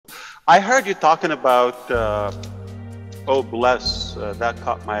I heard you talking about OBless. That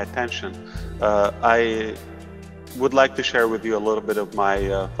caught my attention. I would like to share with you a little bit of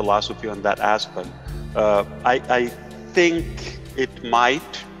my philosophy on that aspect. I think it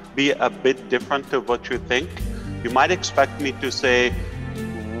might be a bit different of what you think. You might expect me to say,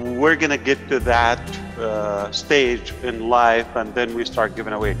 we're going to get to that stage in life and then we start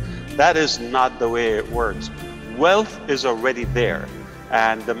giving away. That is not the way it works. Wealth is already there.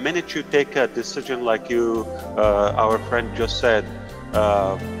 And the minute you take a decision like our friend just said,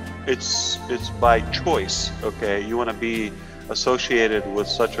 it's by choice, okay? You want to be associated with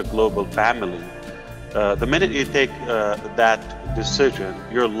such a global family. The minute you take that decision,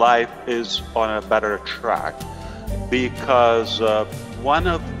 your life is on a better track, because one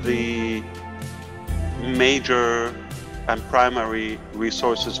of the major and primary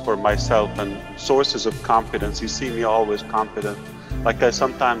resources for myself and sources of confidence, you see me always confident, like I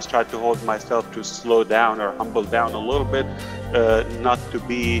sometimes try to hold myself to slow down or humble down a little bit, not to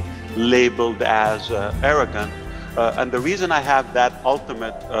be labeled as arrogant. And the reason I have that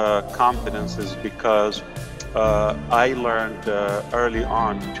ultimate confidence is because I learned early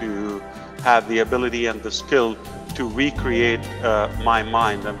on to have the ability and the skill to recreate my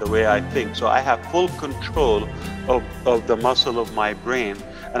mind and the way I think. So I have full control of the muscle of my brain.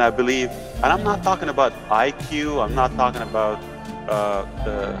 And I believe, and I'm not talking about IQ, I'm not talking about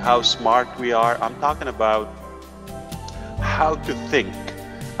how smart we are, I'm talking about how to think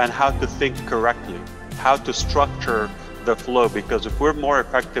and how to think correctly, how to structure the flow. Because if we're more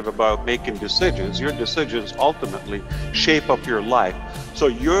effective about making decisions, your decisions ultimately shape up your life. So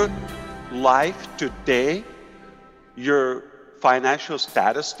your life today, your financial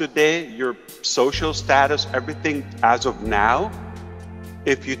status today, your social status, everything as of now,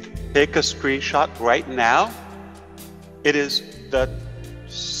 if you take a screenshot right now, it is the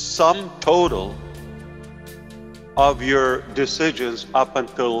sum total of your decisions up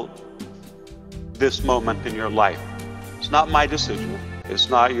until this moment in your life. It's not my decision. It's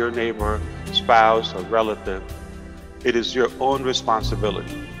not your neighbor, spouse, or relative. It is your own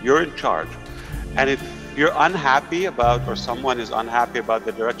responsibility. You're in charge. And if you're unhappy about, or someone is unhappy about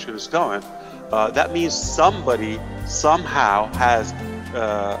the direction it's going, that means somebody somehow has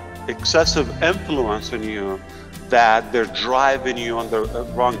excessive influence on you, that they're driving you on the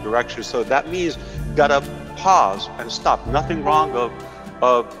wrong direction. So that means you gotta pause and stop. Nothing wrong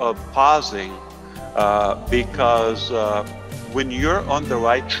of pausing, because when you're on the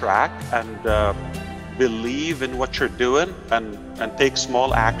right track and believe in what you're doing and take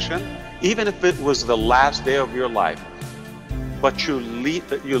small action, even if it was the last day of your life, but you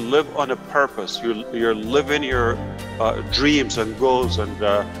live on a purpose, you're living your dreams and goals and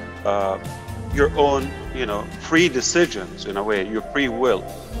your own, free decisions in a way, your free will,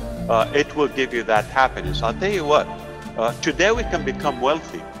 it will give you that happiness. I'll tell you what, today we can become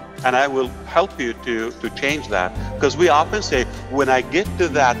wealthy, and I will help you to change that, because we often say, when I get to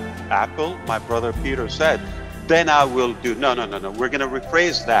that apple, my brother Peter said, then I will do. No. We're going to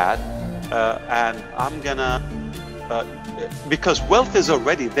rephrase that, and I'm going to, because wealth is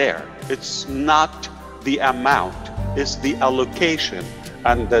already there. It's not the amount, it's the allocation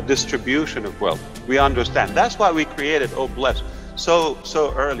and the distribution of wealth. We understand. That's why we created OBless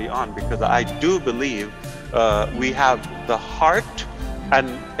so early on, because I do believe we have the heart, and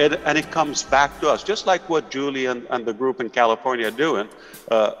it comes back to us. Just like what Julie and the group in California are doing.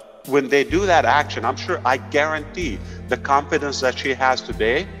 When they do that action, I guarantee the confidence that she has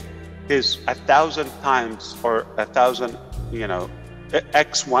today is 1,000 times, or 1,000,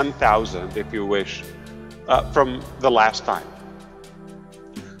 x 1,000 if you wish, from the last time.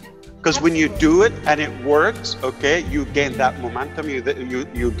 Because when you do it and it works, okay, you gain that momentum,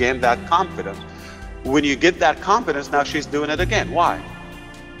 you gain that confidence. When you get that confidence, now she's doing it again. Why?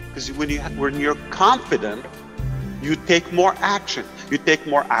 Because when you're confident, you take more action. You take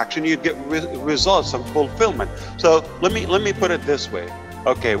more action, you get results and fulfillment. So let me put it this way.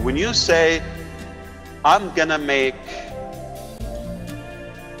 Okay, when you say, I'm gonna make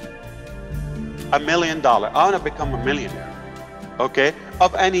 $1 million, I wanna become a millionaire, okay,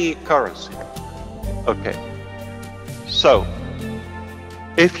 of any currency. Okay, so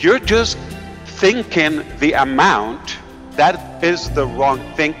if you're just thinking the amount, that is the wrong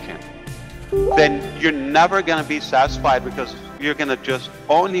thinking. Then you're never going to be satisfied, because you're going to just,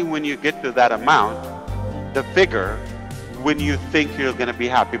 only when you get to that amount, the figure, when you think you're going to be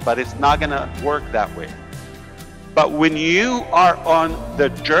happy, but it's not going to work that way. But when you are on the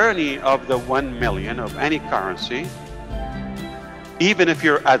journey of the 1 million of any currency, even if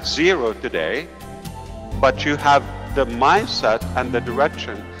you're at zero today, but you have the mindset and the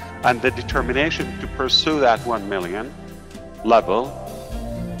direction and the determination to pursue that 1 million level,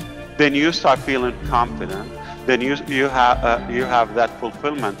 then you start feeling confident. Then you have that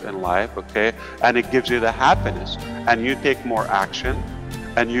fulfillment in life, okay? And it gives you the happiness, and you take more action,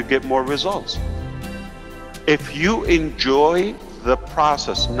 and you get more results. If you enjoy the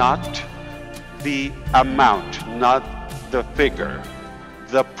process, not the amount, not the figure,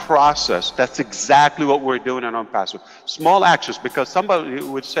 the process, that's exactly what we're doing in Onpassive. Small actions, because somebody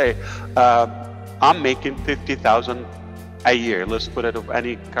would say, I'm making 50,000 a year. Let's put it of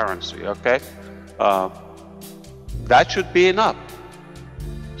any currency, okay? That should be enough.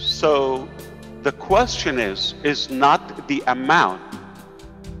 So the question is not the amount.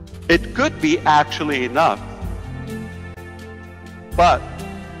 It could be actually enough, but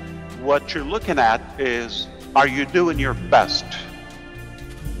what you're looking at is, are you doing your best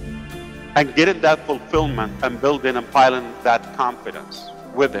and getting that fulfillment and building and piling that confidence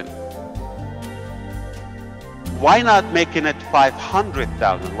within? Why not making it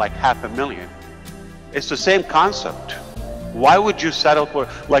 500,000, like $500,000? It's the same concept. Why would you settle for,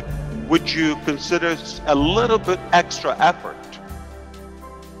 like, would you consider a little bit extra effort?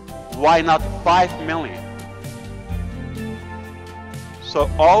 Why not 5 million? So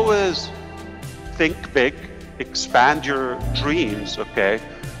always think big, expand your dreams, okay,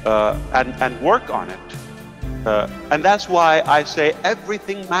 and work on it. And that's why I say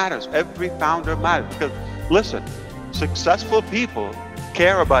everything matters. Every founder matters. Because listen, successful people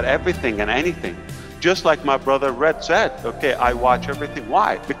care about everything and anything. Just like my brother Red said, okay, I watch everything.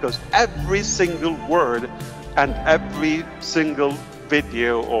 Why? Because every single word and every single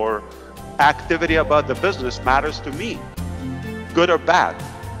video or activity about the business matters to me, good or bad.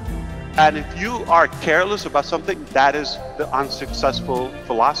 And if you are careless about something, that is the unsuccessful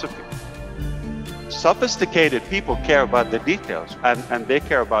philosophy. Sophisticated people care about the details, and they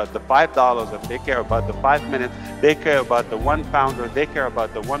care about the $5, and they care about the 5 minutes, they care about the one founder, they care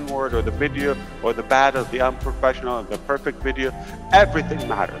about the one word or the video or the bad or the unprofessional or the perfect video. Everything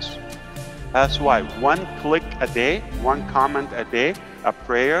matters. That's why one click a day, one comment a day, a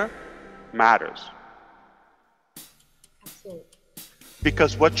prayer matters. Absolutely.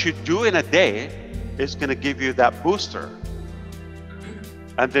 Because what you do in a day is going to give you that booster.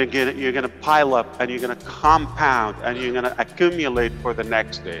 And then you're going to pile up, and you're going to compound, and you're going to accumulate for the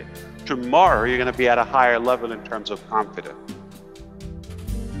next day. Tomorrow, you're going to be at a higher level in terms of confidence.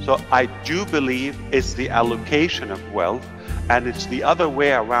 So I do believe it's the allocation of wealth, and it's the other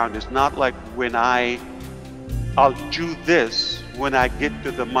way around. It's not like when I'll do this when I get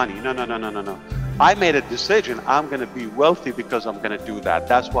to the money. No, no, no, no, no, no. I made a decision. I'm going to be wealthy because I'm going to do that.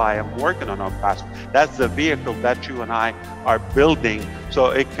 That's why I'm working on Onpassive. That's the vehicle that you and I are building,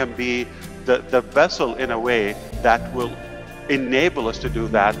 so it can be the vessel in a way that will enable us to do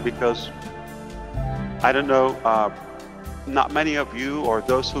that. Because I don't know, not many of you or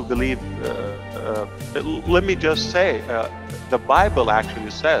those who believe, let me just say, the Bible actually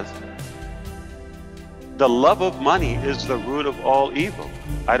says the love of money is the root of all evil.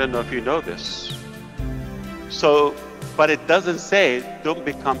 I don't know if you know this. So, but it doesn't say don't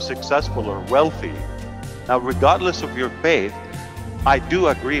become successful or wealthy. Now, regardless of your faith, I do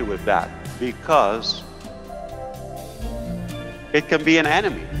agree with that, because it can be an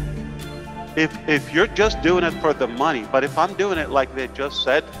enemy. If you're just doing it for the money, but if I'm doing it like they just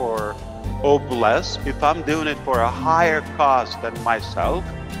said for OBless, if I'm doing it for a higher cause than myself,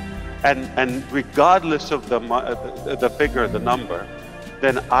 and regardless of the figure, the number,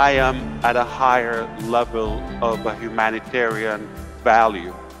 then I am at a higher level of a humanitarian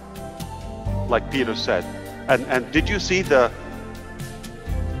value, like Peter said. And did you see the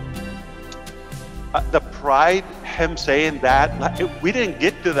pride, him saying that? We didn't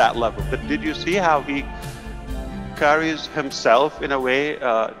get to that level, but did you see how he carries himself in a way,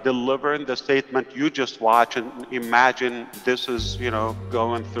 delivering the statement you just watch and imagine this is, you know,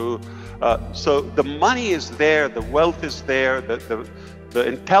 going through. So the money is there, the wealth is there, the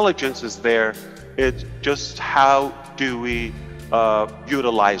intelligence is there. It's just how do we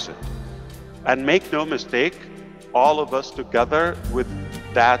utilize it? And make no mistake, all of us together with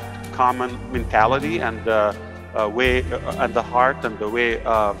that common mentality and way and the heart and the way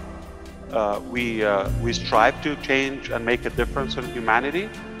we strive to change and make a difference in humanity,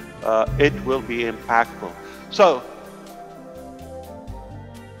 it will be impactful. So